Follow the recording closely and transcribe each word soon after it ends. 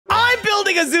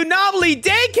building a ZOONOMALY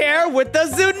Daycare with the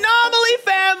ZOONOMALY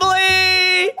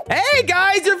family. Hey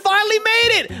guys, you finally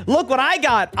made it. Look what I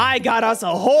got. I got us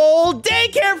a whole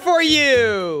daycare for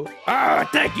you. Oh,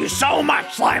 thank you so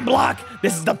much, Slime Block.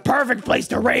 This is the perfect place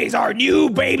to raise our new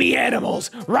baby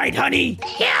animals. Right, honey?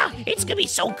 Yeah, it's gonna be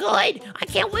so good. I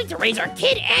can't wait to raise our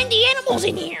kid and the animals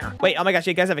in here. Wait, oh my gosh,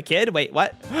 you guys have a kid? Wait,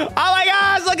 what? Oh my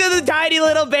gosh, look at the tiny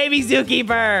little baby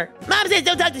zookeeper. Mom says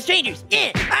don't talk to strangers.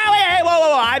 Yeah. Oh, wait, hey,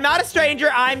 whoa. I'm not a stranger.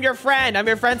 I'm your friend. I'm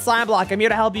your friend Slime Block. I'm here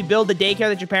to help you build the daycare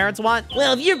that your parents want.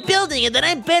 Well, if you're building it, then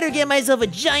I better get myself a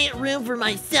giant room for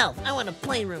myself. I want a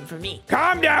playroom for me.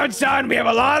 Calm down, son. We have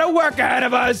a lot of work ahead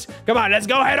of us. Come on, let's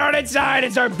go head on inside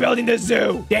and start building the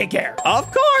zoo daycare.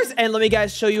 Of course. And let me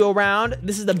guys show you around.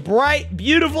 This is the bright,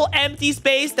 beautiful, empty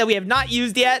space that we have not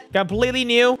used yet. Completely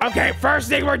new. Okay, first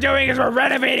thing we're doing is we're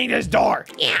renovating this door.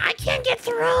 Yeah, I can't get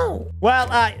through. Well,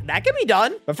 that can be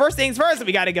done. But first things first,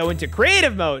 we got to go into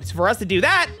creative mode. So for us to do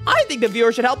that, I think the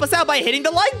viewer should help us out by hitting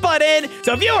the like button.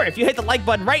 So viewer, if you hit the like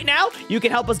button right now, you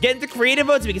can help us get into creative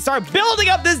mode so we can start building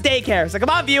up this daycare. So come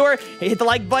on, viewer, hit the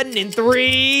like button in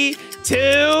 3,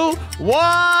 2, 1.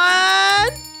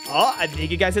 Oh, I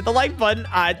think you guys hit the like button.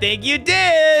 I think you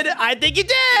did.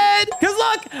 Because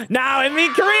look, now I'm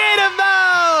in creative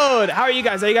mode. How are you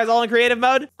guys? Are you guys all in creative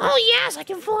mode? Oh, yes, I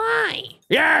can fly.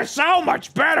 Yeah, so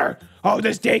much better. Oh,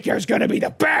 this daycare is gonna be the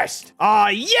best.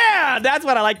 Yeah, that's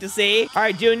what I like to see. All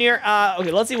right, Junior.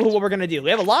 Okay, let's see what we're gonna do. We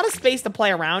have a lot of space to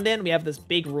play around in. We have this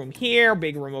big room here,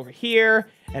 big room over here,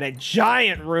 and a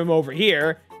giant room over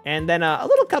here, and then a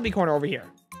little cubby corner over here.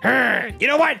 You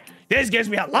know what? This gives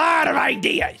me a lot of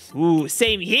ideas. Ooh,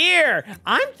 same here.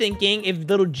 I'm thinking if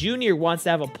little Junior wants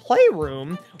to have a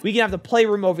playroom, we can have the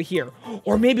playroom over here.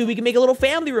 Or maybe we can make a little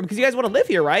family room because you guys want to live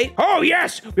here, right? Oh,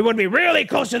 yes. We want to be really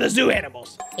close to the zoo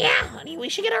animals. Yeah, honey, we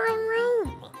should get our own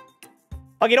room.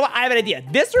 Okay, you know what? I have an idea.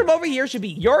 This room over here should be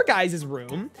your guys'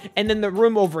 room. And then the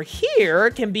room over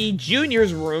here can be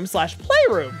Junior's room /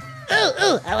 playroom.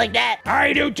 Ooh, I like that.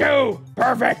 I do too.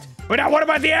 Perfect. But now what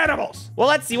about the animals? Well,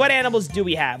 let's see. What animals do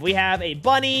we have? We have a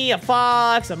bunny, a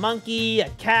fox, a monkey, a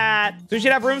cat. So we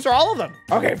should have rooms for all of them.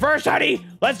 Okay, first, honey,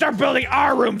 let's start building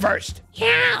our room first.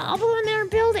 Yeah, I'll go in there and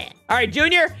build it. All right,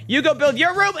 Junior, you go build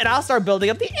your room, and I'll start building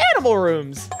up the animal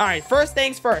rooms. All right, first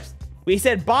things first. We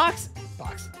said box.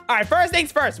 All right, first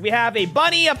things first. We have a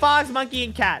bunny, a fox, monkey,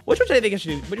 and cat. Which one should I think I should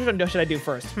do? Which one should I do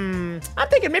first? I'm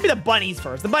thinking maybe the bunnies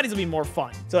first. The bunnies will be more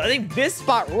fun. So I think this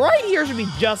spot right here should be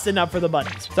just enough for the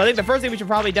bunnies. So I think the first thing we should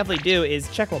probably definitely do is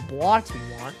check what blocks we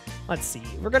want. Let's see.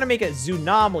 We're going to make it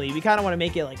ZOONOMALY. We kind of want to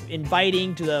make it like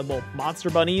inviting to the monster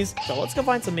bunnies. So let's go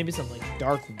find maybe some like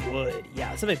dark wood.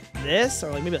 Yeah, something like this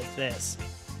or like maybe like this.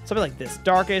 Something like this,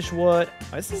 darkish wood.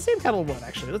 Oh, it's the same kind of wood,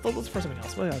 actually. Let's look for something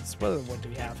else. What other wood do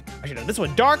we have? Actually, no, this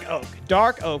one, dark oak.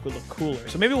 Dark oak would look cooler.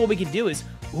 So maybe what we can do is,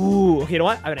 okay, you know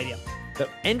what? I have an idea. The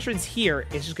entrance here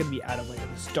is just gonna be out of like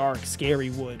this dark, scary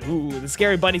wood. Ooh, the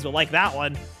scary bunnies will like that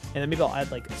one. And then maybe I'll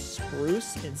add like a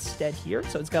spruce instead here.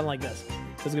 So it's kind of like this.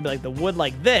 So it's gonna be like the wood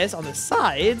like this on the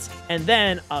sides. And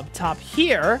then up top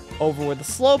here, over where the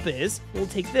slope is, we'll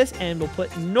take this and we'll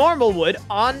put normal wood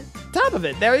on top of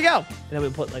it. There you go. And then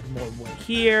we'll put like more wood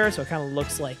here. So it kind of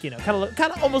looks like, you know, kind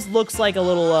of almost looks like a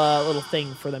little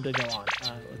thing for them to go on.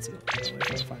 Let's see. We're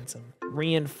gonna find some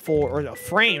reinforced or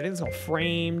framed. I think it's called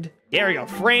framed. There we go.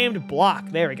 Framed block.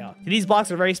 There we go. These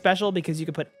blocks are very special because you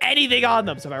can put anything on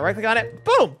them. So if I right click on it,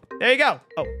 boom, there you go.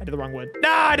 Oh, I did the wrong wood. No,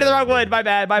 I did the wrong wood. My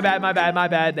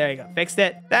bad. There you go. Fixed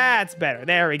it. That's better.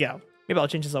 There we go. Maybe I'll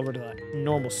change this over to the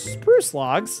normal spruce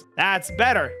logs. That's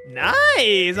better.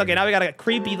 Nice. Okay, now we got a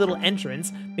creepy little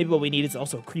entrance. Maybe what we need is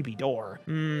also a creepy door.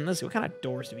 Let's see. What kind of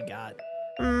doors do we got?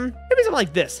 Maybe something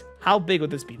like this. How big would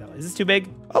this be, though? Is this too big?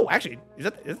 Oh, actually,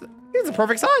 it's a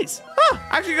perfect size. Huh,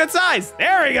 actually good size.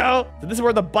 There we go. So this is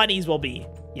where the bunnies will be.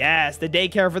 Yes, the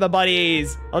daycare for the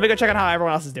bunnies. Let me go check out how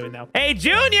everyone else is doing, though. Hey,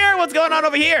 Junior, what's going on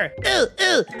over here?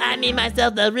 Ooh, I made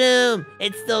myself the room.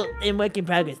 It's still in work in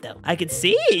progress, though. I can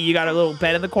see you got a little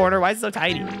bed in the corner. Why is it so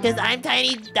tiny? Because I'm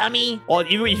tiny, dummy. Well,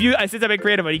 since I'm in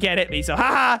creative mode, you can't hit me, so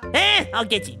haha. I'll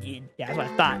get you, dude. Yeah, that's what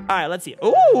I thought. All right, let's see.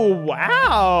 Oh,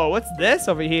 wow. What's this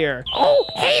over here? Oh,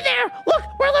 hey there. Look,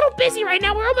 we're a little busy right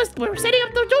now. We're setting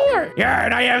up the door. Yeah,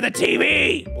 now you have the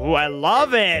TV. Oh, I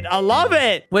love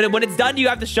it. When it's done, you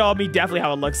have to show me definitely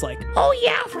how it looks like. Oh,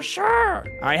 yeah, for sure.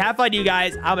 All right, have fun, you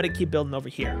guys. I'm going to keep building over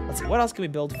here. Let's see. What else can we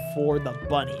build for the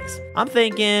bunnies? I'm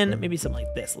thinking maybe something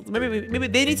like this. Maybe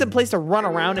they need some place to run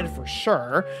around in for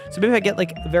sure. So maybe I get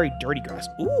like very dirty grass.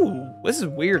 Ooh, this is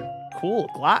weird. Cool.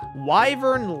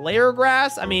 Wyvern layer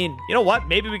grass. I mean, you know what?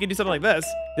 Maybe we can do something like this.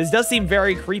 This does seem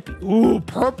very creepy. Ooh,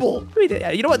 purple.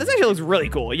 You know what? This actually looks really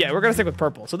cool. Yeah, we're gonna stick with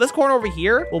purple. So this corner over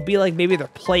here will be like maybe their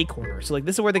play corner. So like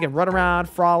this is where they can run around,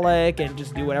 frolic, and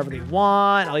just do whatever they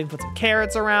want. I'll even put some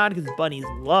carrots around because bunnies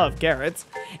love carrots.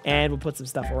 And we'll put some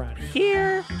stuff around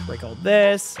here. Break all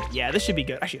this. Yeah, this should be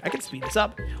good. Actually, I can speed this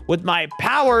up. With my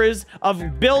powers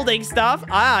of building stuff,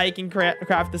 I can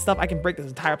craft this stuff. I can break this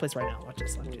entire place right now. Watch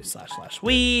this. Let's do /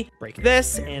 we. Break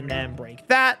this and then break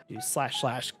that. Do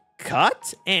 /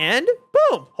 cut and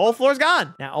boom, whole floor's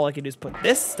gone. Now all I can do is put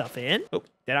this stuff in. Oh,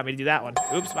 did not mean to do that one.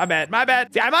 Oops, my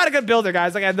bad. See, I'm not a good builder,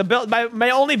 guys. Like my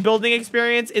only building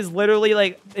experience is literally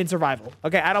like in survival.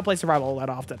 Okay, I don't play survival that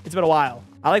often. It's been a while.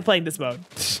 I like playing this mode.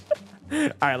 All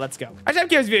right, let's go. Actually, I'm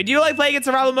curious of you. Do you like playing in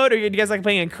survival mode or do you guys like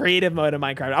playing in creative mode in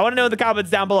Minecraft? I want to know in the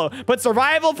comments down below. Put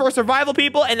survival for survival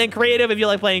people and then creative if you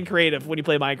like playing creative when you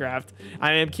play Minecraft.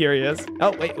 I am curious.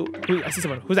 Oh, wait. I see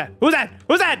someone. Who's that?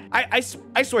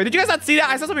 I swear. Did you guys not see that?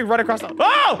 I saw something run across the...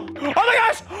 Oh! Oh my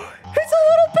gosh! It's a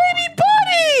little baby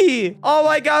bunny! Oh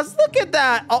my gosh, look at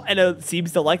that. Oh, and it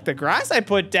seems to like the grass I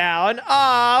put down.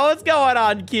 Oh, what's going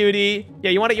on, cutie?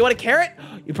 Yeah, you want a carrot?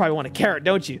 You probably want a carrot,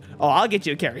 don't you? Oh, I'll get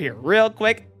you a carrot here real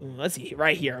quick. Let's see,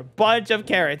 right here, a bunch of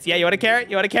carrots. Yeah, you want a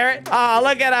carrot? You want a carrot? Oh,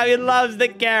 look at him, he loves the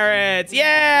carrots.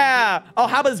 Yeah. Oh,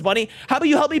 how about this, bunny? How about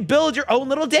you help me build your own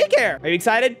little daycare? Are you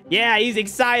excited? Yeah, he's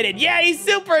excited. Yeah, he's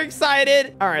super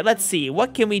excited. All right, let's see.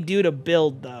 What can we do to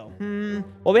build, though?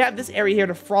 Well, we have this area here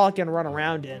to frolic and run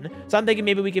around in. So I'm thinking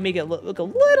maybe we can make it look a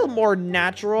little more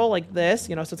natural like this,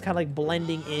 you know, so it's kind of like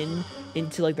blending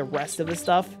into like the rest of the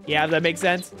stuff. Yeah, does that make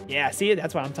sense? Yeah, see,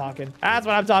 that's what I'm talking. That's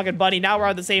what I'm talking, bunny. Now we're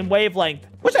on the same wavelength.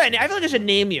 What should I feel like I should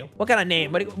name you. What kind of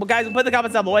name? Well, guys, put in the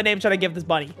comments down below. What name should I give this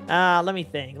bunny? Let me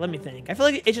think. I feel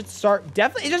like it should start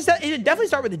it should definitely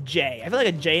start with a J. I feel like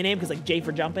a J name because like J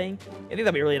for jumping. I think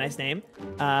that'd be a really nice name.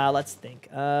 Let's think.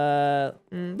 What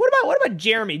about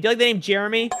Jeremy? Do you like the name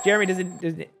Jeremy? Jeremy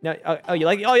doesn't no. Oh, you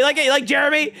like it? You like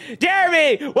Jeremy?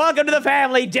 Jeremy, welcome to the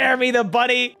family, Jeremy the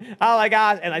bunny. Oh my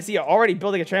gosh! And I see you're already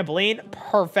building a trampoline.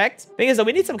 Perfect. Thing is, though,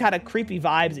 we need some kind of creepy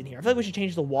vibes in here. I feel like we should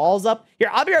change the walls up. Here,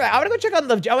 I'll be right back. I want to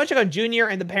check on Junior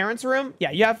and the parents' room.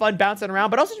 Yeah, you have fun bouncing around,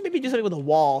 but also maybe do something with the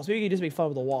walls. Maybe you can just make fun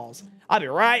with the walls. I'll be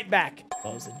right back.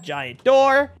 Close the giant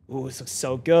door. Ooh, this looks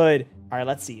so good. All right,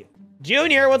 let's see.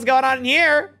 Junior, what's going on in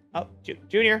here? Oh,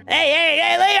 Junior.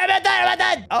 Hey, Lee, I'm not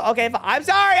done. Oh, okay, I'm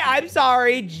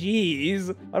sorry. Jeez.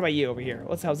 What about you over here?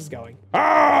 How's this going?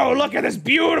 Oh, look at this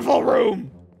beautiful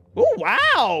room. Oh,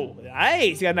 wow.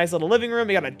 Nice. You got a nice little living room.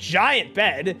 You got a giant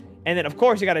bed. And then, of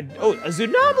course, you got a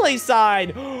ZOONOMALY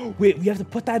sign. Wait, we have to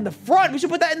put that in the front. We should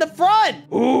put that in the front.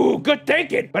 Ooh, good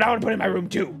thinking. But I want to put it in my room,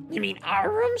 too. You mean our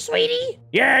room, sweetie?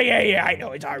 Yeah. I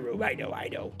know. It's our room. I know.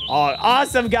 Oh,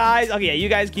 awesome, guys. Okay, yeah, you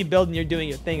guys keep building. You're doing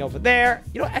your thing over there.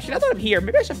 You know, actually, now that I'm here,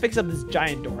 maybe I should fix up this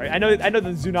giant door. I know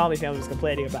the ZOONOMALY family was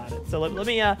complaining about it. So let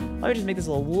me just make this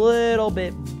a little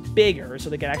bit bigger so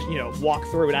they can actually, you know, walk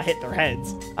through and not hit their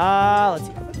heads. Let's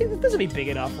see. I think this will be big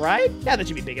enough, right? Yeah, that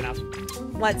should be big enough.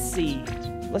 Let's see.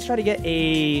 Let's try to get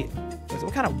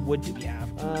what kind of wood do we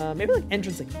have? Maybe like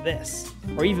entrance like this.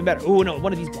 Or even better. Oh, no,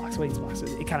 one of these blocks.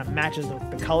 It kind of matches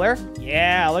the color.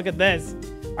 Yeah, look at this.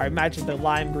 All right, matches the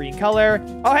lime green color.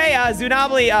 Oh, hey,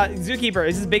 ZOONOMALY Zookeeper.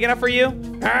 Is this big enough for you?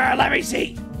 Let me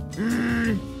see.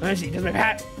 Let me see. Does my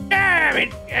hat...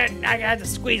 I got to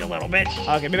squeeze a little bit.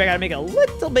 Okay, maybe I gotta make it a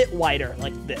little bit wider,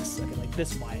 like this. Okay, like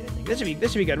this wide, I think.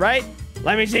 This should be good, right?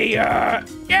 Let me see. Yeah,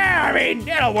 I mean,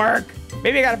 it'll work.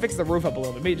 Maybe I gotta fix the roof up a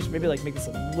little bit. Maybe like make this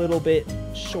a little bit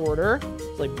shorter.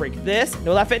 So like break this.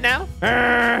 Will that fit now?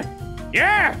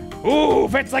 Yeah. Ooh,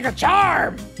 fits like a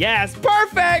charm. Yes,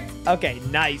 perfect. Okay,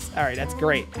 nice. All right, that's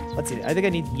great. Let's see. I think I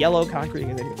need yellow concrete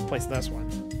because I need to place this one.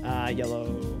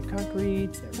 Yellow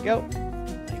concrete. There we go.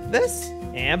 Like this.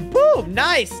 And boom,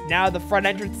 nice. Now the front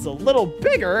entrance is a little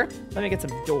bigger. Let me get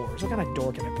some doors. What kind of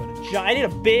door can I put in? I need a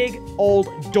big old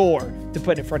door to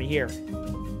put in front of here.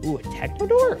 Ooh, a techno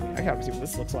door? I gotta see what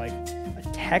this looks like. A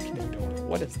techno door.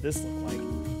 What does this look like?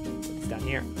 What's down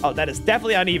here? Oh, that is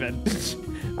definitely uneven.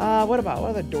 What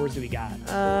other doors do we got?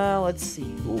 Let's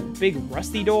see. Ooh, big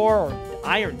rusty door or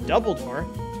iron double door.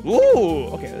 Ooh,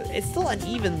 okay. It's still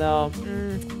uneven though.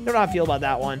 Don't know how I feel about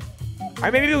that one. All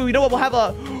right, maybe we know what we'll have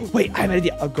a... Wait, I have an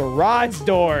idea. A garage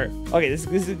door. Okay, this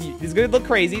is going to look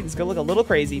crazy. This is going to look a little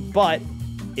crazy, but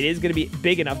it is going to be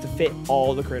big enough to fit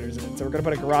all the critters in. So we're going to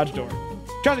put a garage door.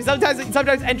 Trust me,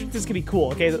 sometimes entrances can be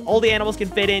cool, okay? All the animals can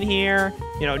fit in here.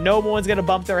 You know, no one's going to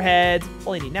bump their heads.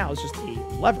 All you need now is just a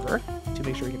lever to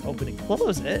make sure you can open and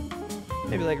close it.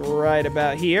 Maybe like right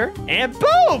about here. And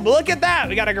boom! Look at that!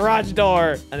 We got a garage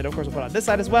door. And then, of course, we'll put it on this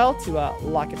side as well to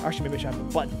lock it. Actually, maybe I should have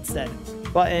a button instead.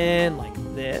 Button like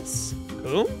this.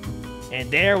 Boom. And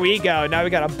there we go. Now we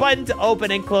got a button to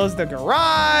open and close the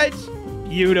garage.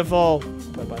 Beautiful.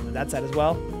 Put a button on that side as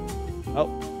well. Oh,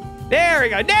 there we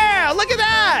go. Now, look at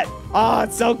that. Oh,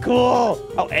 it's so cool.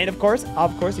 Oh, and of course, you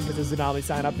put the ZOONOMALY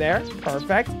sign up there.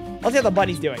 Perfect. Let's see how the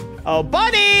bunny's doing. Oh,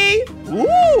 bunny.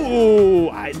 Ooh,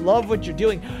 I love what you're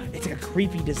doing. It's like a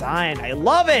creepy design. I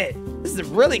love it. This is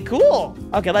really cool.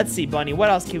 Okay, let's see, bunny. What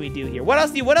else can we do here? What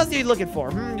else are you looking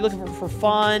for? You looking for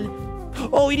fun?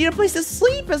 Oh, you need a place to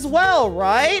sleep as well,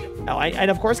 right? Oh, and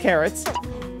of course, carrots.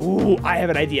 Ooh, I have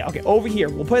an idea. Okay, over here.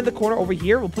 We'll put in the corner over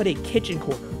here. We'll put a kitchen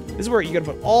corner. This is where you're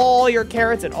gonna put all your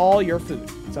carrots and all your food.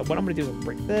 So what I'm gonna do is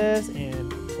break this and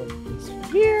put this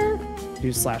here.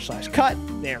 Do / cut.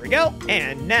 There we go.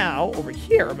 And now over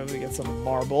here, I'm gonna get some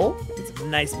marble. Get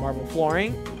some nice marble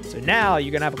flooring. So now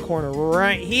you're gonna have a corner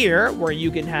right here where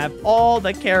you can have all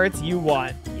the carrots you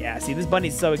want. Yeah, see, this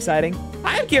bunny's so exciting.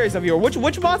 I'm curious of you,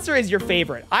 which monster is your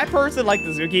favorite? I personally like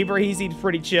the zookeeper. He seems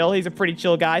pretty chill. He's a pretty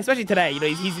chill guy, especially today. You know,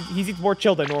 he seems more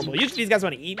chill than normal. Usually these guys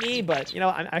want to eat me, but you know,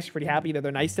 I'm actually pretty happy that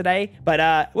they're nice today.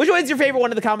 But which one's your favorite one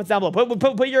in the comments down below?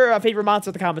 Put your favorite monster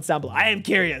in the comments down below. I am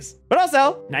curious. But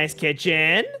also, nice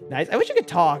kitchen. Nice. I wish you could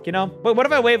talk, you know? But what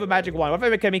if I wave a magic wand? What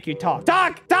if I can make you talk?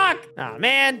 Talk! Oh,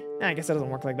 man. I guess that doesn't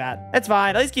work like that. That's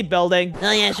fine. At least keep building.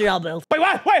 Oh, yeah, sure, I'll build. Wait,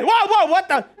 what? Wait, whoa, what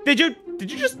the? Did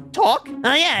you just talk?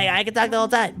 Oh, yeah, I can talk the whole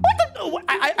time. What the?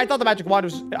 I thought the magic wand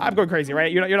was... I'm going crazy,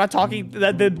 right? You're not talking?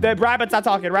 The rabbit's not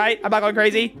talking, right? I'm not going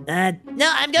crazy? No,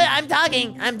 I'm good. I'm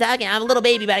talking. I'm a little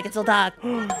baby, but I can still talk.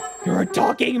 You're a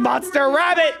talking monster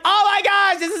rabbit. Oh, my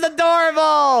gosh. This is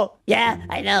adorable. Yeah,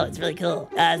 I know. It's really cool.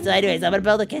 So anyways, I'm going to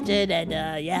build a kitchen,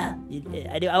 and yeah,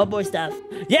 I want more stuff.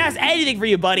 Yes, anything for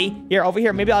you, buddy. Here, over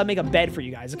here. Maybe I'll make a bed for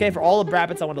you guys, okay? For all the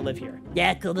rabbits, I want to live here.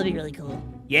 Yeah, cool. That'd be really cool.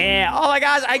 Yeah. Oh, my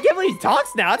gosh. I can't believe he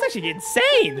talks now. That's actually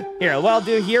insane. Here, what I'll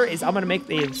do here is I'm going to make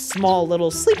a small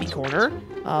little sleepy corner.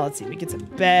 Let's see. We get some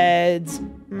beds.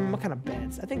 What kind of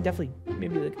beds? I think definitely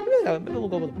maybe we'll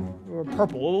go with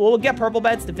purple. We'll get purple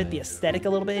beds to fit the aesthetic a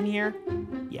little bit in here.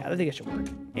 Yeah, I think it should work.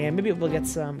 And maybe we'll get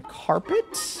some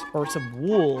carpet or some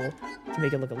wool to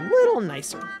make it look a little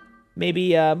nicer.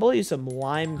 Maybe we'll use some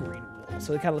lime green wool,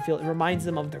 so it kind of it reminds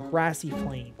them of the grassy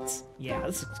plains. Yeah,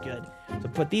 this looks good. So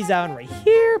put these down right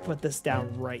here, put this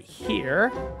down right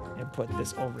here, and put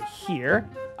this over here.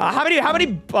 How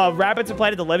many rabbits are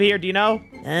planning to live here? Do you know?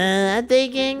 I'm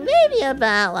thinking maybe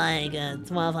about like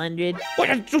 1,200. What,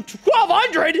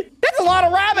 1,200? That's a lot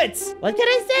of rabbits. What can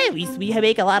I say? We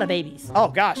make a lot of babies. Oh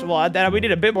gosh, well then we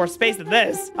need a bit more space than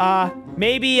this.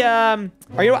 Maybe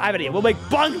or you know what? I have an idea. We'll make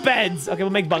bunk beds. Okay,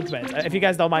 we'll make bunk beds. If you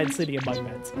guys don't mind sleeping in bunk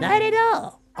beds. Not at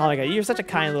all. Oh my god, you're such a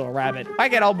kind little rabbit. I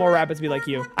get all more rabbits be like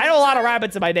you. I know a lot of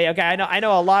rabbits in my day, okay? I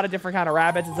know a lot of different kind of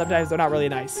rabbits, and sometimes they're not really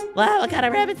nice. Well, what kind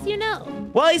of rabbits do you know?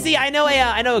 Well, you see, I know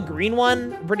a green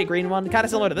one, a pretty green one, kind of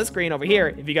similar to this green over here.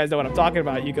 If you guys know what I'm talking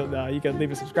about, you can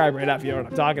leave a subscribe right now if you know what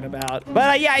I'm talking about.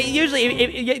 But yeah,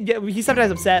 usually he's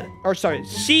sometimes upset, or sorry,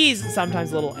 she's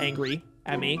sometimes a little angry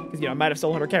at me, because, you know, I might have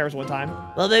stolen her carrots one time.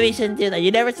 Well, maybe you shouldn't do that.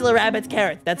 You never steal a rabbit's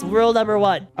carrots. That's rule number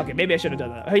 1. Okay, maybe I should have done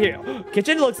that. Oh, here.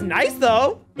 Kitchen looks nice,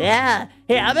 though. Yeah.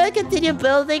 Here, I'm gonna continue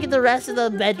building the rest of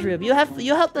the bedroom. You help the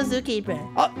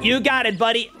zookeeper. Oh, you got it,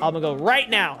 buddy. I'm gonna go right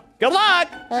now. Good luck.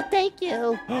 Thank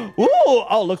you. Ooh.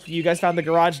 Oh, look, you guys found the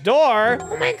garage door.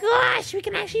 Oh my gosh, we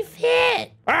can actually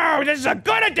fit. Oh, this is a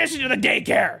good addition to the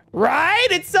daycare. Right?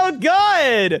 It's so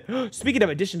good. Speaking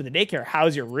of addition to the daycare,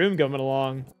 how's your room coming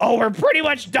along? Oh, we're pretty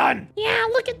much done. Yeah,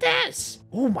 look at this.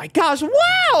 Oh my gosh,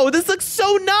 wow, this looks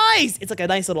so nice. It's like a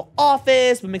nice little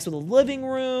office, but mixed with a living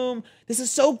room. This is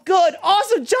so good.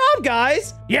 Awesome job,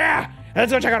 guys. Yeah,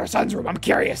 let's go check out our son's room. I'm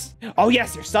curious. Oh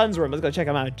yes, your son's room. Let's go check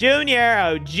him out. Junior,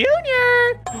 oh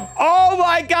Junior. Oh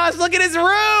my gosh, look at his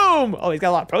room. Oh, he's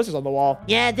got a lot of posters on the wall.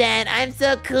 Yeah, Dad, I'm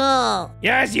so cool.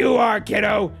 Yes, you are,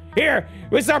 kiddo. Here,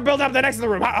 we start building up the next in the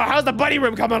room. How's the bunny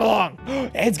room coming along?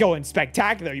 It's going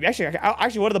spectacular.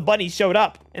 Actually, one of the bunnies showed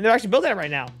up, and they're actually building it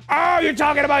right now. Oh, you're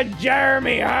talking about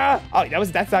Jeremy, huh? Oh,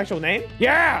 that's the actual name?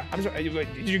 Yeah. I'm sorry,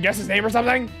 did you guess his name or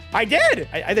something? I did.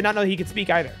 I did not know he could speak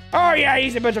either. Oh yeah,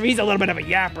 he's a little bit of a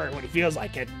yapper when he feels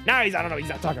like it. Now I don't know, he's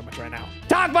not talking much right now.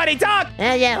 Talk, buddy, talk.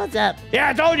 Yeah, what's up? Yeah,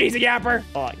 I told you he's a yapper.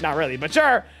 Oh, not really, but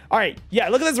sure. All right, yeah,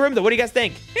 look at this room, though. What do you guys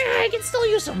think? Yeah, I can still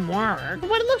use some work,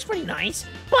 but it looks pretty nice.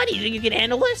 Buddy, you think you can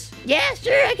handle this? Yeah,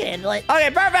 sure, I can handle it.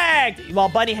 Okay, perfect. While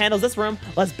Bunny handles this room,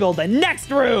 let's build the next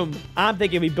room. I'm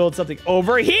thinking we build something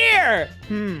over here.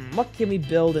 What can we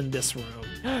build in this room?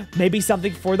 Maybe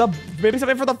something for the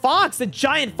fox, the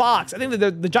giant fox. I think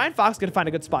the giant fox is gonna find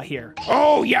a good spot here.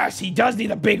 Oh yes, he does need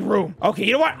a big room. Okay,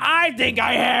 you know what? I think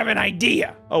I have an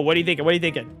idea. Oh, what are you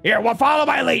thinking? Here, well, follow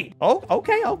my lead. Oh,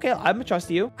 okay. I'm gonna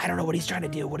trust you. I don't know what he's trying to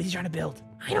do. What is he trying to build?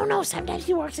 I don't know. Sometimes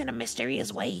he works in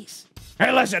mysterious ways.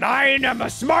 Hey, listen, I am a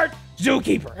smart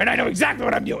zookeeper, and I know exactly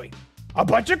what I'm doing. A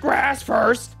bunch of grass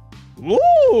first.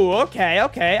 Ooh, okay.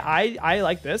 I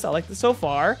like this. I like this so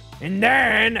far. And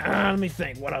then, let me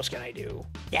think. What else can I do?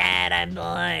 Dad, I'm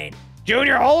blind.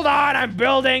 Junior, hold on. I'm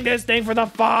building this thing for the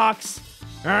fox.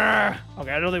 Okay,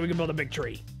 I don't think we can build a big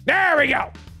tree. There we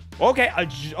go. Okay,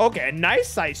 a nice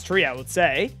sized tree, I would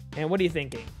say. And what are you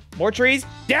thinking? More trees?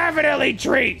 Definitely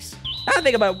trees. I don't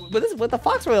think about would the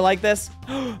fox really like this?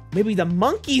 Maybe the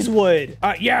monkeys would.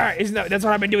 Yeah, that's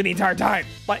what I've been doing the entire time.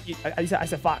 What? I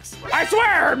said fox. I swear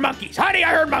I heard monkeys. Honey,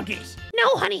 I heard monkeys.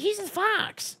 No, honey, he's a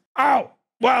fox. Oh,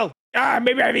 well,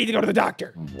 maybe I need to go to the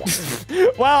doctor.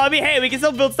 Well, I mean, hey, we can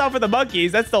still build stuff for the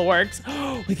monkeys. That still works.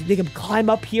 They can climb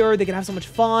up here. They can have so much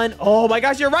fun. Oh my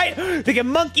gosh, you're right. They can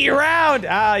monkey around.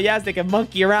 Yes, they can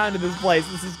monkey around in this place.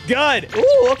 This is good.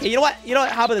 Ooh, okay. You know what?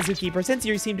 How about the zookeeper? Since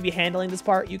you seem to be handling this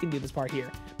part, you can do this part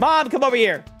here. Mom, come over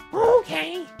here.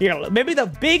 Okay. Here, maybe the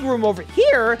big room over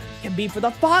here can be for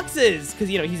the foxes, because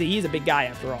he's a big guy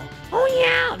after all. Oh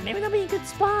yeah, maybe that'll be a good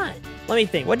spot. Let me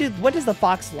think. What does the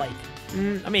fox like?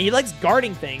 I mean, he likes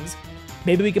guarding things.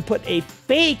 Maybe we could put a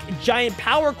fake giant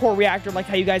power core reactor like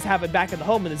how you guys have it back at the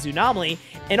home in the ZOONOMALY,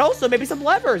 and also maybe some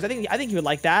levers. I think he would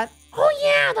like that. Oh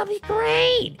yeah, that'd be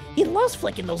great. He loves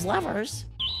flicking those levers.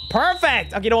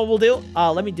 Perfect. Okay, you know what we'll do?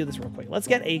 Let me do this real quick. Let's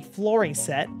get a flooring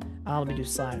set. Let me do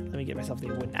slide. Let me get myself the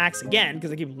wooden axe again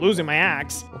because I keep losing my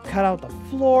axe. We'll cut out the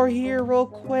floor here real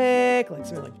quick, like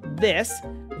something like this.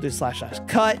 We'll do /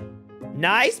 cut.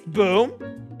 Nice. Boom.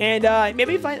 And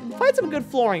maybe find some good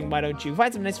flooring, why don't you?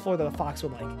 Find some nice floor that the fox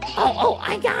would like. Oh,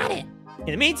 I got it. In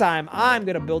the meantime, I'm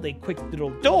gonna build a quick little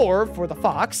door for the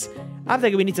fox. I'm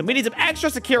thinking we need some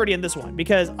extra security in this one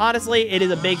because honestly, it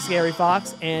is a big scary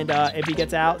fox, and if he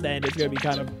gets out, then it's gonna be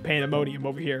kind of pandemonium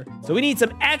over here. So we need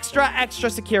some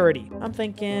extra security. I'm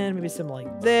thinking maybe something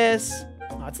like this.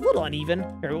 Oh, it's a little uneven.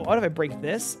 Here, what if I break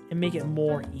this and make it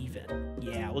more even?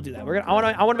 Yeah, we'll do that. I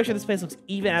wanna make sure this place looks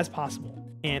even as possible.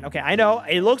 And okay, I know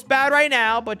it looks bad right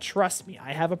now, but trust me,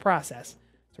 I have a process.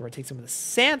 So we're gonna take some of the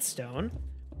sandstone,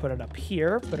 put it up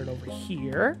here, put it over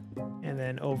here, and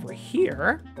then over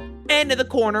here. And in the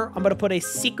corner, I'm gonna put a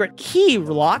secret key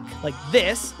lock like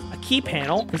this, a key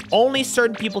panel, because only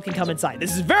certain people can come inside.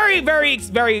 This is very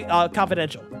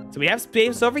confidential. So we have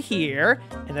space over here,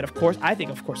 and then of course,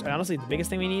 honestly, the biggest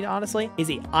thing we need, honestly, is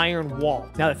an iron wall.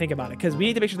 Now that I think about it, because we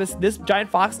need to make sure this giant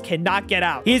fox cannot get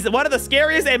out. He's one of the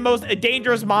scariest and most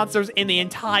dangerous monsters in the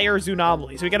entire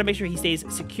ZOONOMALY. So we gotta make sure he stays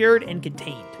secured and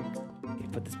contained.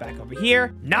 Put this back over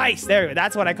here. Nice, there we go.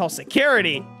 That's what I call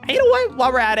security. And you know what?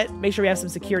 While we're at it, make sure we have some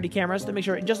security cameras to make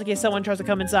sure, just in case someone tries to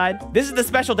come inside. This is the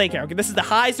special daycare, okay? This is the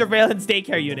high surveillance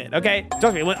daycare unit, okay?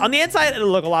 Trust me, on the inside, it'll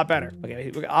look a lot better. Okay,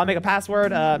 I'll make a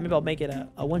password. Maybe I'll make it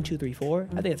a 1, 2, 3, 4.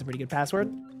 I think that's a pretty good password.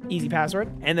 Easy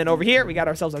password. And then over here, we got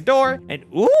ourselves a door. And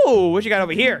ooh, what you got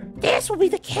over here? This will be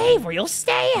the cave where you'll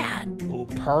stay at. Ooh,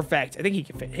 perfect. I think he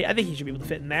can fit. I think he should be able to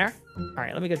fit in there. All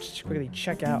right, let me go just quickly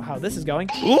check out how this is going.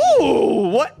 Ooh,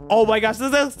 what? Oh my gosh,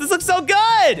 this looks so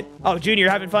good. Oh, Junior,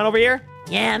 having fun over here?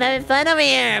 Yeah, I'm having fun over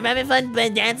here. I'm having fun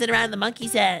dancing around the monkey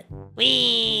set.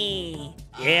 Whee!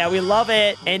 Yeah, we love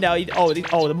it. And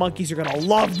the monkeys are gonna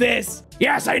love this.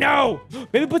 Yes, I know.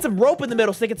 Maybe put some rope in the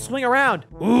middle so they can swing around.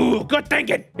 Ooh, good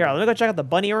thinking. Here, let me go check out the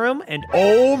bunny room. And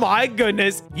oh my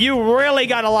goodness, you really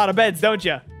got a lot of beds, don't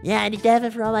you? Yeah, I need to have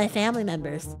it for all my family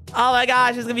members. Oh my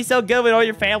gosh, it's gonna be so good when all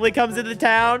your family comes into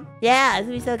town. Yeah, it's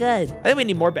gonna be so good. I think we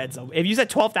need more beds though. If you said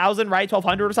 12,000, right?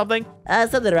 1,200 or something?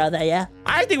 Something around that, yeah.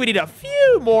 I think we need a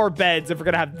few more beds if we're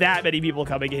gonna have that many people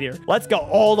coming in here. Let's go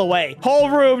all the way.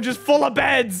 Whole room just full of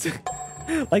beds.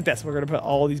 Like this. We're gonna put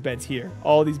all these beds here.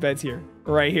 All these beds here.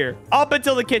 Right here. Up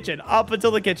until the kitchen. Up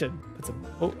until the kitchen. Put some.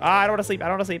 Oh, I don't want to sleep. I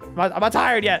don't want to sleep. I'm not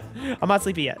tired yet. I'm not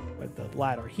sleepy yet. Put the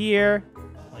ladder here.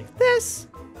 Like this.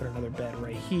 Put another bed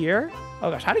right here. Oh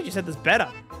gosh, how did you set this bed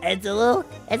up? It's a little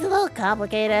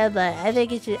complicated, but I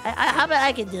think it should. How about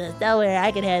I can do this? Don't worry,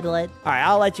 I can handle it. All right,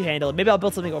 I'll let you handle it. Maybe I'll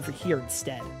build something over here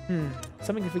instead.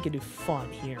 Something if we can do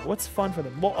fun here. What's fun for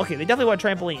them? Well, okay, they definitely want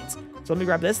trampolines. So let me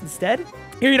grab this instead.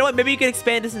 Here, you know what? Maybe you can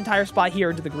expand this entire spot here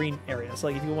into the green area. So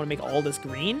like if you want to make all this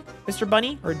green, Mr.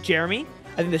 Bunny or Jeremy,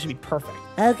 I think this should be perfect.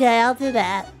 Okay, I'll do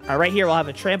that. All right, right here we'll have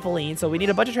a trampoline. So we need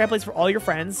a bunch of trampolines for all your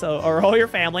friends, or all your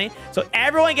family. So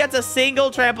everyone gets a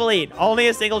single trampoline. Only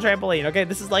a single trampoline. Okay,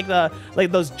 this is like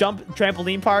those jump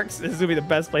trampoline parks. This is gonna be the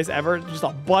best place ever. Just a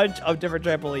bunch of different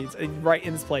trampolines right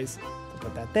in this place. So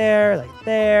put that there, like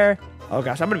there. Oh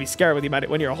gosh, I'm gonna be scared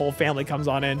when your whole family comes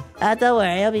on in. Don't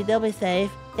worry, they'll be safe.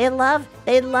 They love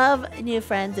new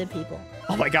friends and people.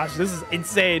 Oh my gosh, this is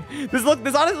insane. This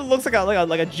honestly looks like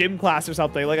a gym class or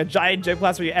something, like a giant gym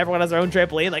class where everyone has their own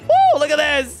trampoline. Like, whoa, look at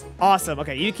this. Awesome.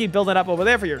 Okay, you keep building up over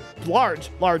there for your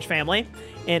large family.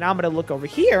 And I'm gonna look over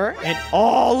here and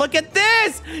oh, look at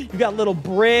this. You got a little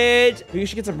bridge. We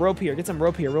should get some rope here. Get some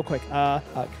rope here real quick. Can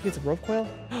you get some rope coil?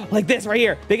 Like this right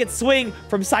here. They can swing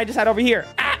from side to side over here.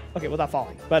 Ah! Okay, without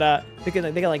falling. But they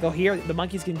can like go here. The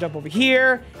monkeys can jump over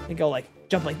here and go like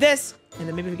jump like this. And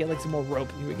then maybe we get like some more rope.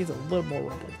 We get a little more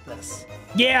rope like this.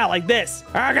 Yeah, like this.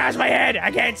 Oh gosh, my head.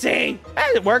 I can't see.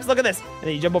 It works. Look at this. And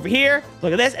then you jump over here.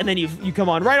 Look at this. And then you come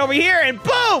on right over here and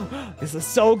boom. This is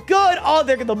so good. Oh,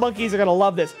 the monkeys are going to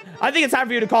love this. I think it's time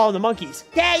for you to call in the monkeys.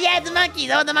 Yeah, the monkeys.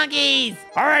 Oh, the monkeys.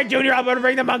 All right, Junior, I'm going to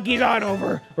bring the monkeys on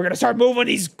over. We're going to start moving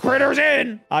these critters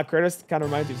in. Critters kind of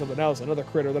reminds me of something else. Another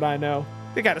critter that I know.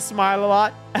 They gotta smile a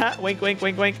lot. Wink, wink,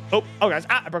 wink, wink. Oh guys.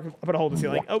 I put a hole in the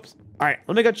ceiling. Oops. All right,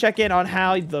 let me go check in on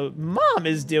how the mom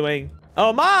is doing.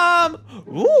 Oh, Mom!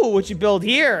 Ooh, what you build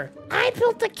here? I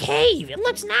built a cave. It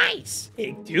looks nice.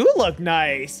 It do look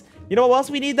nice. You know what else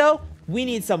we need, though? We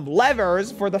need some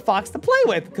levers for the fox to play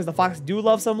with, because the fox do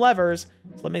love some levers.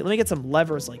 So let me get some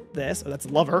levers like this. Oh, that's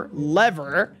lever.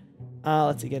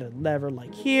 Let's see, get a lever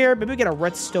like here. Maybe we get a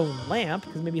redstone lamp,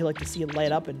 because maybe you like to see it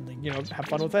light up and, you know, have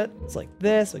fun with it. It's like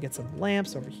this. We get some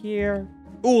lamps over here.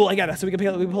 Ooh, I got it. So we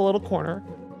can pull a little corner.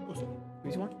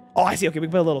 Oh, I see. Okay, we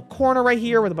can put a little corner right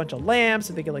here with a bunch of lamps,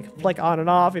 so they can like flick on and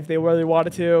off if they really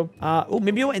wanted to. Oh,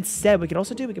 maybe what instead we can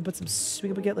also do, we can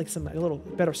get like a little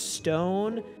better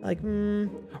stone, like,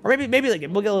 or maybe like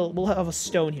we'll have a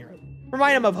stone here.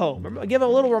 Remind him of home. Give him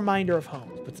a little reminder of home.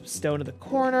 Put some stone in the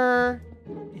corner,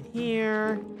 in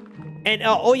here, and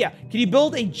oh yeah, can you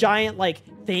build a giant like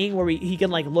thing where he can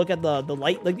like look at the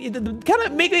light, like kind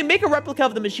of make a replica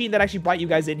of the machine that actually brought you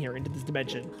guys in here into this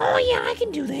dimension? Oh yeah, I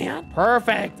can do that.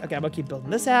 Perfect. Okay, I'm gonna keep building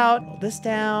this out, build this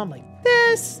down like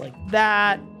this, like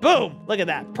that. Boom, look at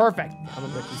that. Perfect. I'm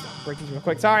gonna break these real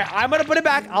quick. Sorry, I'm gonna put it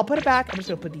back. I'll put it back. I'm just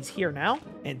gonna put these here now,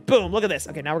 and boom, look at this.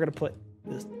 Okay, now we're gonna put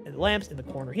this the lamps in the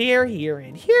corner here,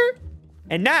 and here.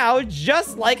 And now,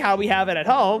 just like how we have it at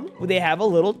home, they have a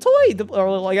little toy,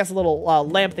 or I guess a little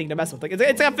lamp thing to mess with. Like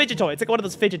it's a fidget toy. It's like one of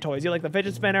those fidget toys. You like the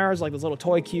fidget spinners, like those little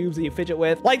toy cubes that you fidget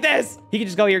with, like this. He can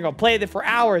just go here and go play with it for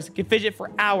hours. He can fidget for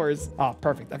hours. Oh,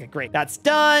 perfect. Okay, great. That's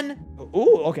done.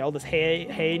 Ooh, okay. All this hay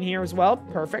in here as well.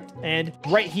 Perfect. And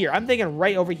right here, I'm thinking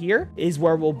right over here is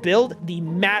where we'll build the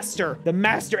master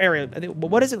area. I think,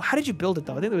 what is it? How did you build it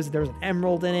though? I think there was an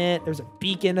emerald in it. There's a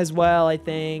beacon as well, I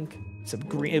think. Some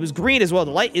green. It was green as well.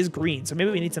 The light is green, so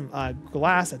maybe we need some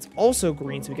glass that's also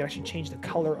green, so we can actually change the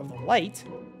color of the light.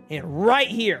 And right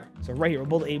here, so right here,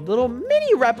 we'll build a little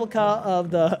mini replica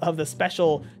of the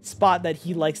special spot that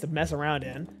he likes to mess around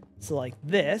in. So like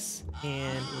this,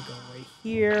 and we'll go right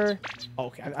here.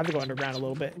 Okay, I have to go underground a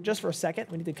little bit just for a second.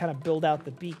 We need to kind of build out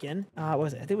the beacon. What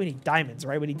was it? I think we need diamonds,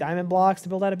 right? We need diamond blocks to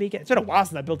build out a beacon. It's been a while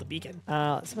since I built a beacon.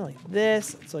 Something like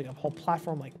this. So like a whole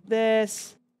platform like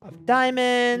this. Of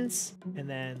diamonds, and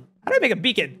then how do I make a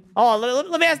beacon? Oh,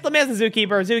 let me ask the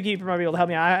zookeeper. Zookeeper might be able to help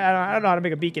me. I don't know how to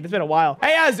make a beacon. It's been a while.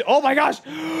 Hey, oh my gosh,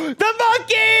 the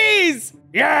monkeys!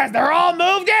 Yes, they're all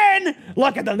moved in.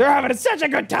 Look at them. They're having such a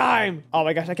good time. Oh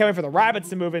my gosh, I can't wait for the rabbits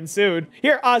to move in soon.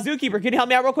 Here, zookeeper, can you help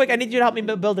me out real quick? I need you to help me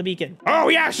build a beacon. Oh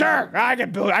yeah, sure. I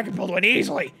can build one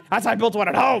easily. That's how I built one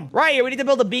at home. Right here, we need to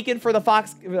build a beacon for the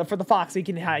fox. So he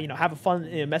can have a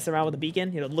fun mess around with the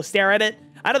beacon. Stare at it.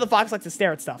 I know the fox likes to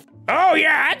stare at stuff. Oh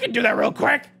yeah, I can do that real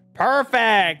quick.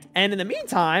 Perfect. And in the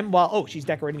meantime, she's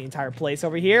decorating the entire place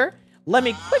over here. Let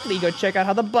me quickly go check out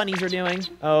how the bunnies are doing.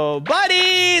 Oh,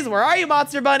 bunnies! Where are you,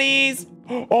 monster bunnies?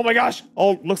 Oh my gosh.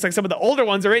 Oh, looks like some of the older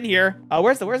ones are in here.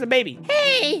 Where's the baby?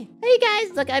 Hey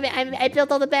guys, look, I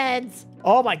built all the beds.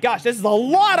 Oh my gosh, this is a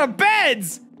lot of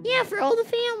beds! Yeah, for all the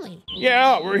family.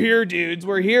 Yeah, we're here, dudes.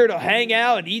 We're here to hang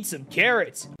out and eat some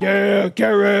carrots. Yeah,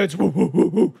 carrots. Woo, woo, woo,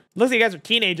 woo. Looks like you guys are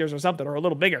teenagers or something, or a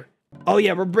little bigger. Oh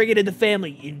yeah, we're bringing in the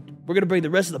family, and we're gonna bring the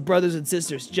rest of the brothers and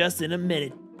sisters just in a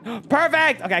minute.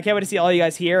 Perfect! Okay, I can't wait to see all you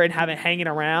guys here and have it hanging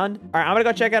around. All right, I'm gonna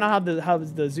go check out on how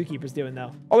the zookeeper's doing,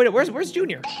 though. Oh, wait, where's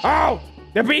Junior? Oh,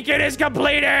 the beacon is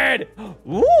completed!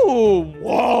 Ooh,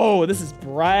 whoa, this is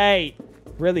bright.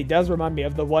 Really does remind me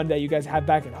of the one that you guys have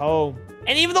back at home.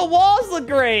 And even the walls look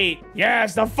great.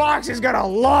 Yes, the fox is gonna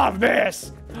love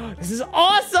this. This is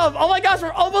awesome. Oh my gosh,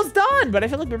 we're almost done. But I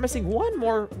feel like we're missing one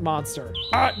more monster.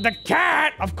 The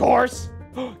cat, of course.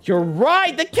 You're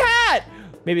right, the cat.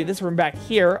 Maybe this room back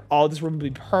here. Oh, this room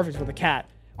would be perfect for the cat.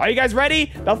 Are you guys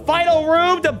ready? The final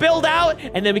room to build out,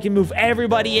 and then we can move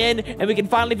everybody in, and we can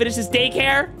finally finish this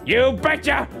daycare. You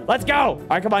betcha. Let's go. All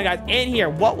right, come on, guys. In here,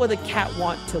 what would the cat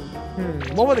want to...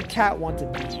 what would the cat want to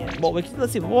be in? Well,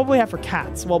 let's see. What do we have for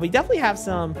cats? Well, we definitely have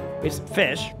some... We have some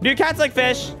fish. Do cats like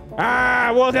fish?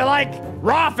 Well, they like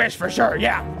raw fish for sure,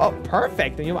 yeah. Oh,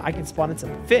 perfect. Then you know what? I can spawn in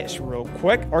some fish real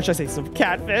quick. Or should I say some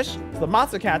catfish? So the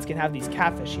monster cats can have these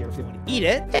catfish here if they want to eat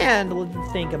it. And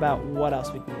let's think about what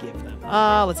else we can give them.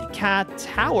 Let's see. Cat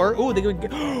tower. Ooh, we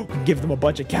can give them a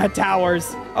bunch of cat towers.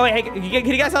 Oh, wait, hey, can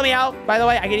you guys help me out? By the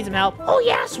way, I need some help. Oh,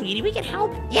 yeah, sweetie, we can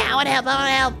help. Yeah, I want to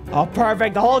help. Oh,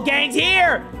 perfect. The whole gang's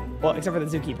here. Well, except for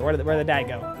the zookeeper. Where did the dad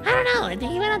go? I don't know. I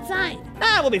think he went outside.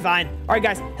 We'll be fine. All right,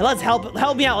 guys, let's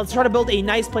help me out. Let's try to build a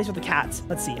nice place for the cats.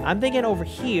 Let's see. I'm thinking over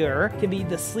here can be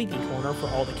the sleepy corner for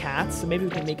all the cats. So maybe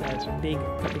we can make a big,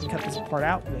 we can cut this part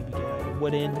out. Maybe get a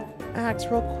wooden axe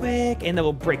real quick. And then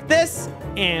we'll break this.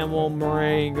 And we'll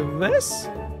break this.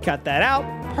 Cut that out.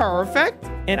 Perfect.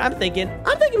 And I'm thinking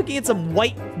we can get some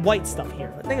white stuff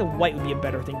here. I think white would be a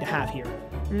better thing to have here.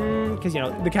 Because, you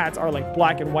know, the cats are like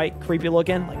black and white, creepy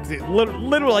looking. Like,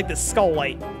 literally like the skull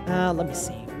white. Let me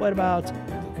see. What about...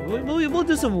 We'll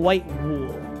do some white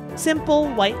wool. Simple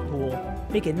white wool.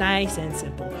 Make it nice and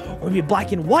simple. Or maybe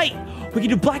black and white. We can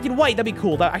do black and white. That'd be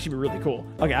cool. That'd actually be really cool.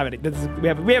 Okay, we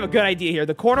have a good idea here.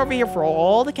 The corner over here for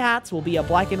all the cats will be a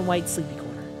black and white sleepy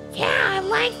corner. Yeah, I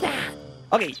like that.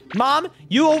 Okay, Mom,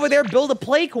 you over there build a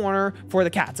play corner for the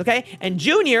cats, okay? And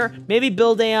Junior, maybe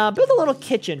build a little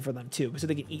kitchen for them too, so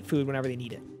they can eat food whenever they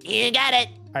need it. You got it.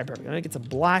 All right, perfect. I'm gonna get some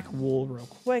black wool real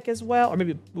quick as well, or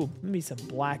maybe some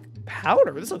black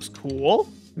powder. This looks cool.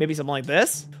 Maybe something like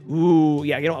this. Ooh,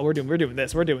 yeah. You know what? We're doing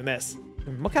this. What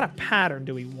kind of pattern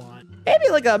do we want?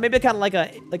 Maybe kind of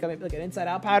like an inside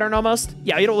out pattern almost.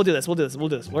 Yeah, you know, we'll do this.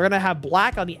 We're gonna have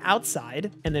black on the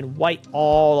outside and then white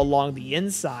all along the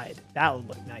inside. That would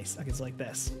look nice. Okay, it's like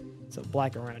this. So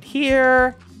black around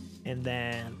here, and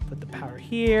then put the powder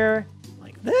here,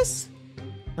 like this.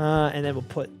 And then we'll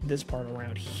put this part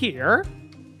around here.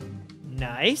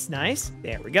 Nice.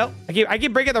 There we go. I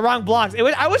keep breaking the wrong blocks. I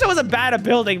wish I wasn't bad at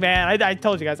building, man. I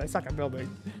told you guys I suck at building.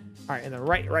 All right, and then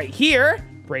right here.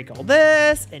 Break all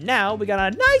this, and now we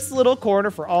got a nice little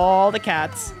corner for all the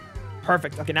cats.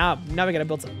 Perfect. Okay, now we gotta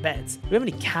build some beds. Do we have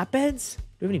any cat beds?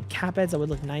 Do we have any cat beds that would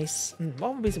look nice?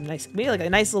 What would be some nice, maybe like a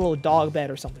nice little dog bed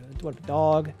or something. What a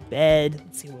dog bed.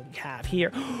 Let's see what we have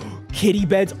here. Kitty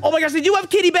beds. Oh my gosh, they do have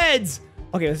kitty beds.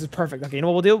 Okay, this is perfect. Okay, you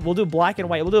know what we'll do? We'll do black and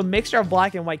white. We'll do a mixture of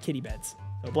black and white kitty beds.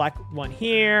 So black one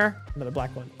here, another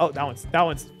black one. Oh, that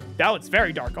one's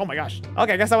very dark. Oh my gosh.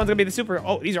 Okay, I guess that one's gonna be the super.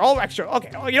 Oh, these are all extra.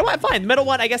 Okay. Oh, you know what? Fine. The middle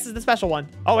one, I guess, is the special one.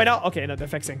 Oh, wait, no. Okay, no, they're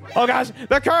fixing. Oh gosh,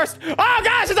 they're cursed. Oh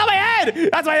gosh, it's on my head.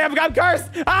 That's why I'm cursed.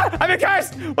 I've been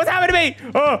cursed. What's happened to me?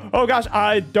 Oh gosh,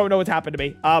 I don't know what's happened to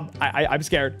me. I'm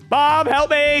scared. Mom,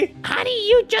 help me. Honey,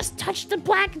 you just touched the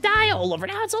black dye all over.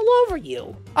 Now it's all over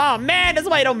you. Oh man, that's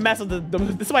why I don't mess with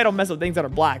this is why I don't mess with things that are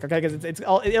black. Okay, because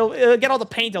it'll get all the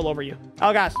paint all over you.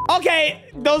 Oh gosh. Okay,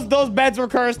 those beds were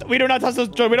cursed. We do not trust those.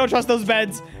 We don't trust those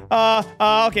beds.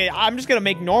 Okay, I'm just gonna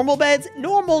make normal beds.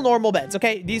 Normal beds,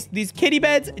 okay? These kitty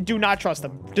beds, do not trust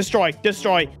them. Destroy.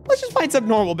 Let's just find some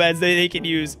normal beds that they can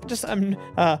use. Just, you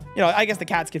know, I guess the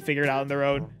cats can figure it out on their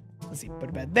own. Let's see, put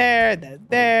a bed there, that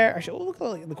there. Actually, we'll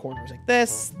look at the corners like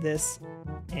this,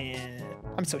 and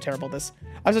I'm so terrible at this.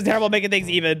 I'm so terrible at making things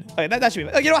even. Okay, that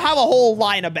should be, you know, have a whole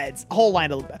line of beds. A whole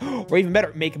line of, or even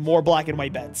better, make more black and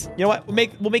white beds. You know what?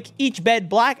 We'll make each bed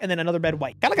black and then another bed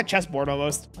white. Kind of like a chessboard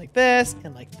almost. Like this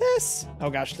and like this. Oh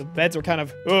gosh, the beds are kind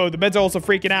of, the beds are also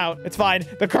freaking out. It's fine.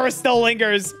 The curse still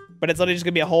lingers. But it's literally just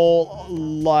gonna be a whole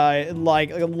like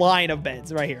a line of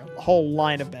beds right here. A whole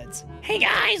line of beds. Hey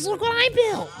guys, look what I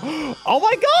built. Oh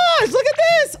my gosh, look at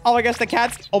this. Oh my gosh, the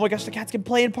cats can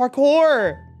play in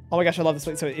parkour. Oh my gosh, I love this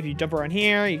place. So if you jump around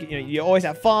here, you always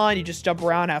have fun. You just jump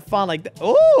around, have fun like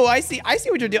oh, I see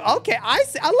what you're doing. Okay, I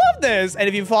see. I love this. And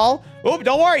if you fall, oh,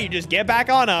 don't worry, you just get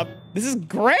back on up. This is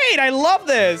great. I love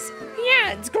this.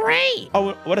 Yeah, it's great.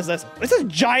 Oh, what is this? Is this a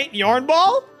giant yarn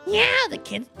ball? Yeah, the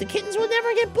kittens will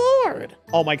never get bored.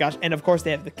 Oh my gosh, and of course they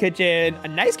have the kitchen. A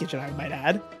nice kitchen, I might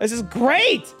add. This is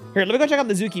great. Here, let me go check out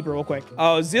the zookeeper real quick.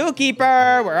 Oh,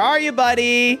 zookeeper, where are you,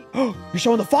 buddy? Oh, you're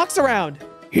showing the fox around.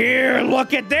 Here,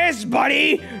 look at this,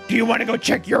 buddy. Do you want to go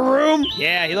check your room?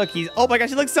 Yeah, oh my gosh,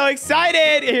 he looks so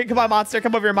excited. Here, come on, monster.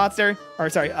 Come over here, monster. Or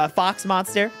sorry, fox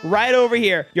monster. Right over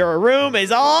here. Your room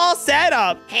is all set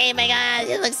up. Hey, my God,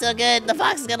 it looks so good. The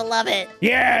fox is gonna love it.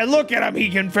 Yeah, look at him. He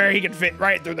can fit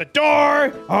right through the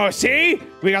door. Oh, see?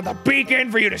 We got the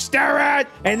beacon for you to stare at.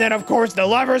 And then, of course, the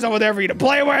levers over there for you to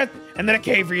play with. and then a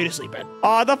cave for you to sleep in.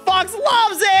 Oh, the fox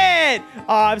loves it.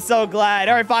 Oh, I'm so glad.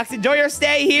 All right, Fox, enjoy your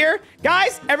stay here.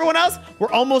 Guys, everyone else,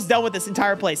 we're almost done with this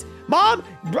entire place. Mom,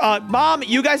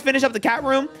 you guys finish up the cat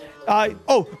room.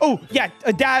 Yeah,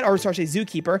 Dad, or sorry,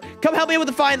 Zookeeper, come help me with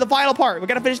the final part. We're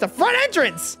gonna finish the front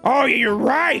entrance. Oh, yeah, you're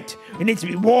right. It needs to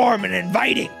be warm and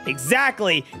inviting.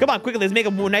 Exactly. Come on, quickly, let's make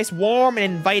a nice, warm,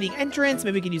 and inviting entrance.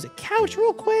 Maybe we can use a couch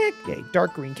real quick. Okay,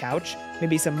 dark green couch.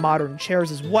 Maybe some modern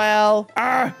chairs as well.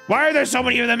 Why are there so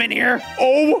many of them in here?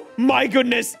 Oh my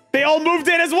goodness, they all moved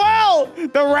in as well.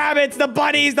 The rabbits, the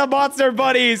bunnies, the monster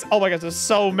bunnies. Oh my gosh, there's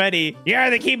so many. Yeah,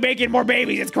 they keep making more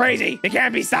babies. It's crazy. They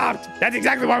can't be stopped. That's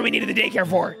exactly what we needed the daycare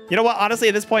for. You know what? Honestly,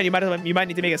 at this point, you might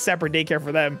need to make a separate daycare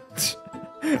for them.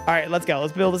 All right, let's go.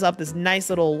 Let's build this nice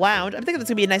little lounge. I'm thinking this is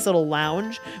gonna be a nice little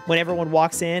lounge when everyone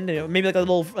walks in. You know, maybe like a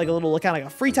little kind of like a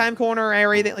free time corner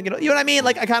area. Like, you know what I mean?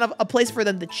 Like a kind of a place for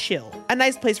them to chill. A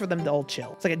nice place for them to all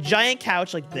chill. It's like a giant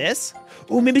couch like this.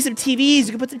 Oh, maybe some TVs. You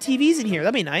can put some TVs in here.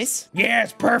 That'd be nice. Yeah,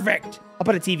 it's perfect. I'll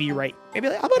put a TV right. Maybe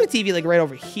I'll put a TV like right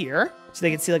over here, so they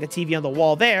can see like a TV on the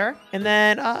wall there. And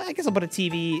then I guess I'll put a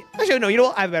TV. Actually, no. You know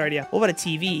what? I have a better idea. We'll put a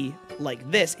TV like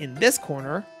this in this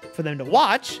corner for them to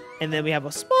watch, and then we have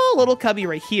a small little cubby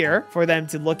right here for them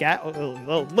to look at.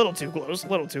 Oh, little too close,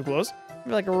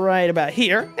 maybe like right about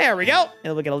here. There we go.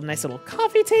 And we'll get a nice little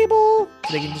coffee table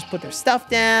so they can just put their stuff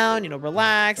down, you know,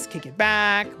 relax, kick it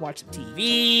back, watch some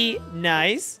TV.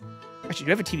 Nice. Actually, do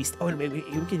we have a TV stand? Oh, no, maybe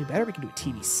we can do better. We can do a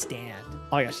TV stand.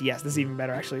 Oh my gosh, yes, this is even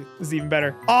better, actually. This is even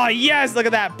better. Oh, yes, look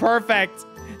at that. Perfect. So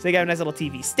they got a nice little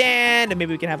TV stand, and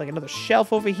maybe we can have like another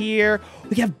shelf over here. We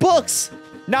can have books,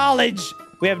 knowledge.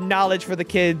 We have knowledge for the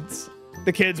kids.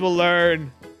 The kids will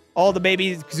learn. All the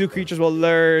baby zoo creatures will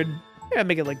learn. Yeah,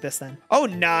 make it like this then. Oh,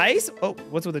 nice. Oh,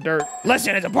 what's with the dirt?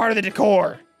 Listen, it's a part of the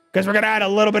decor because we're going to add a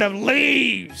little bit of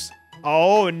leaves.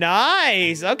 Oh,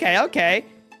 nice. Okay.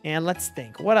 And let's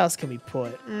think. What else can we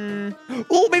put?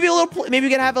 Oh, maybe we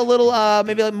can have a little,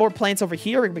 maybe like more plants over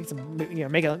here. We can make some, you know,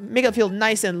 make it feel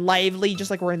nice and lively,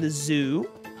 just like we're in the zoo.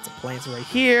 Some plants right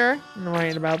here,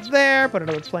 right about there. Put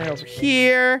another plant over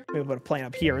here. Maybe put a plant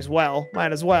up here as well.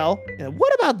 Might as well. And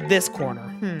what about this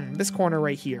corner? This corner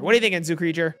right here. What are you thinking, zoo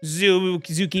creature?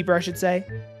 Zookeeper, I should say.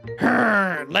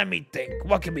 Let me think.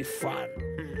 What can be fun?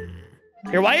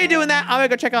 Here, while you're doing that, I'm gonna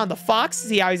go check on the fox,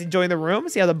 see how he's enjoying the room,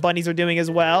 see how the bunnies are doing as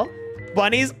well.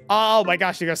 Bunnies, oh my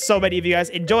gosh, you got so many of you guys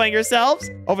enjoying yourselves.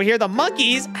 Over here, the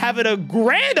monkeys having a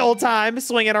grand old time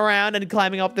swinging around and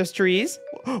climbing up those trees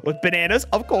with bananas,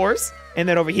 of course. And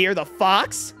then over here, the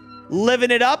fox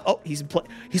living it up. Oh, he's playing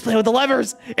with the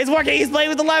levers. It's working. He's playing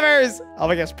with the levers. Oh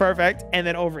my gosh, perfect. And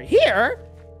then over here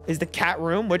is the cat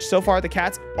room, which so far the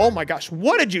cats. Oh my gosh,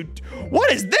 what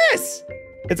is this?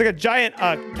 It's like a giant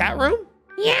cat room.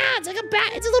 Yeah, it's like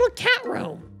it's a little cat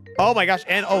room. Oh my gosh,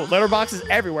 and litter boxes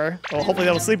everywhere. Well, hopefully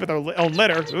they'll sleep with their own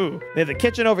litter. Ooh. They have the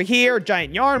kitchen over here,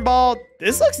 giant yarn ball.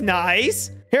 This looks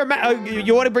nice. Here, Matt,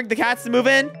 you want to bring the cats to move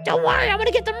in? Don't worry, I'm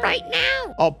gonna get them right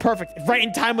now. Oh, perfect. Right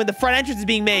in time when the front entrance is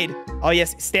being made. Oh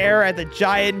yes, stare at the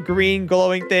giant green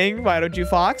glowing thing. Why don't you,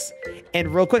 Fox?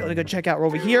 And real quick, let me go check out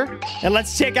over here. And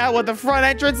let's check out what the front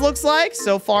entrance looks like.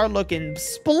 So far, looking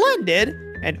splendid.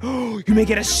 And you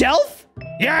make it a shelf?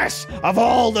 Yes, of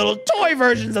all little toy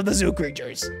versions of the zoo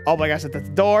creatures. Oh my gosh, that's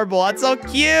adorable. That's so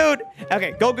cute.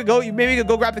 Okay, go. Maybe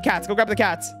go grab the cats. Go grab the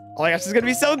cats. Oh my gosh, this is gonna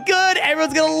be so good.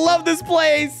 Everyone's gonna love this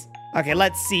place. Okay,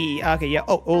 let's see. Okay, yeah.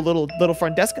 Oh, little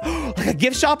front desk. Like a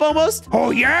gift shop almost.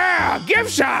 Oh yeah, gift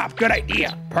shop. Good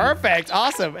idea. Perfect.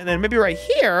 Awesome. And then maybe right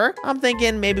here, I'm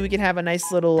thinking maybe we can have a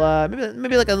nice little,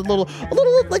 maybe like a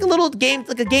little game,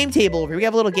 like a game table over here. We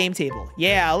have a little game table.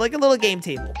 Yeah, like a little game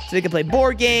table. So we can play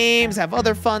board games, have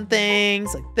other fun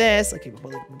things like this. Like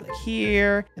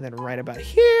here, and then right about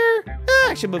here.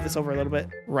 I should move this over a little bit.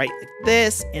 Right like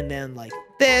this, and then like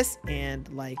this, and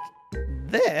like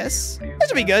this. That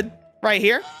should be good. Right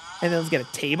here. And then let's get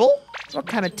a table. What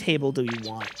kind of table do we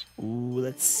want? Ooh,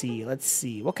 let's see.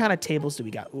 What kind of tables do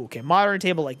we got? Ooh, okay, modern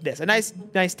table like this. A nice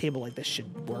table like this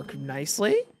should work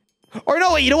nicely. Or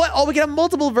no, wait, you know what? Oh, we can have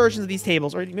multiple versions of these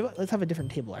tables. Or maybe let's have a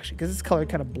different table, actually, because this color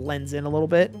kind of blends in a little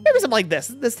bit. Maybe something like this.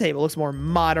 This table looks more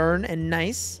modern and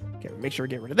nice. Okay, make sure we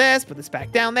get rid of this. Put this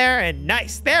back down there. And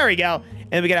nice. There we go. And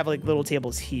then we can have, like, little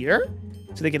tables here.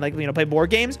 So they can, like, you know, play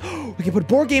board games. We can put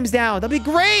board games down. That'd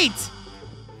be great.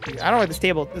 I don't know where this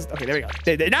table is. Okay, there we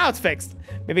go. Now it's fixed.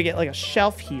 Maybe get like a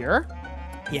shelf here.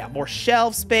 Yeah, more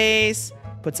shelf space.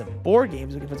 Put some board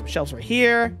games. We can put some shelves right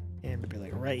here. And maybe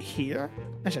like right here.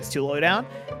 Actually, that's too low down.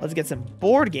 Let's get some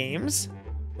board games.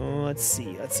 Let's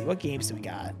see. What games do we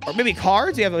got? Or maybe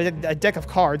cards. We have a deck of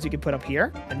cards you can put up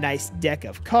here. A nice deck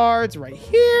of cards right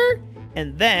here.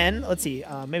 And then, let's see.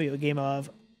 Maybe a game of...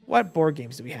 What board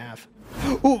games do we have?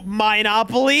 Ooh,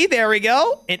 Monopoly. There we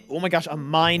go. And oh my gosh, a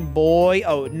Mine Boy.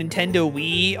 Oh, Nintendo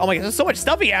Wii. Oh my gosh, there's so much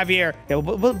stuff we have here. Okay,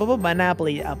 we'll put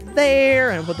Monopoly up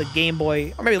there, and we'll put the Game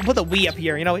Boy, or maybe we'll put the Wii up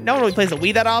here. You know, no one really plays the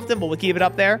Wii that often, but we'll keep it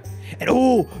up there. And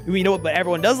oh, you know what? But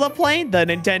everyone does love playing the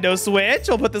Nintendo Switch.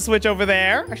 We'll put the Switch over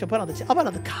there. Actually, I'll put it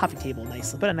on the coffee table.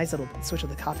 Nice. I'll put a nice little Switch on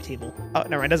the coffee table. Oh,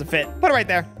 no, it doesn't fit. Put it right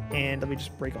there. And let me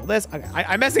just break all this. Okay,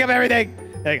 I'm messing up everything.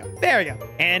 There you go. There we go.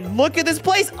 And look at this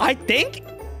place. I think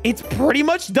it's pretty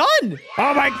much done.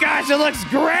 Oh my gosh, it looks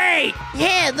great.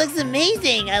 Yeah, it looks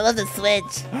amazing. I love the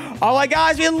Switch. Oh my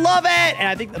gosh, we love it. And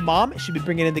I think the mom should be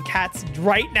bringing in the cats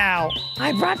right now.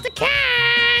 I brought the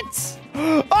cats.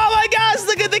 Oh my gosh,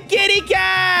 look at the kitty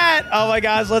cat. Oh my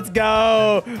gosh, let's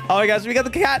go. Oh my gosh, we got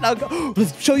the cat. Now go.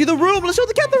 Let's show you the room. Let's show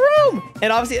the cat the room.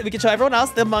 And obviously, we can show everyone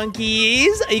else the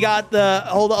monkeys. You got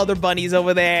all the other bunnies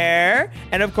over there.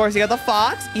 And of course, you got the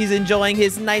fox. He's enjoying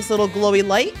his nice little glowy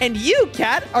light. And you,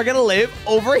 cat, are going to live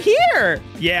over here.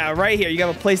 Yeah, right here. You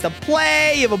have a place to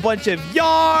play. You have a bunch of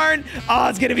yarn. Oh,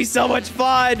 it's going to be so much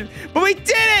fun. But we did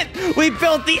it. We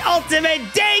built the ultimate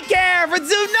daycare for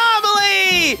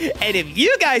ZOONOMALY. And if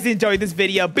you guys enjoyed this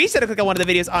video, be sure to click on one of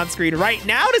the videos on screen right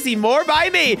now to see more by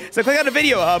me. So click on the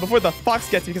video before the fox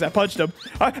gets me because I punched him.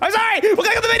 I'm sorry. We'll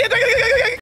click on the video.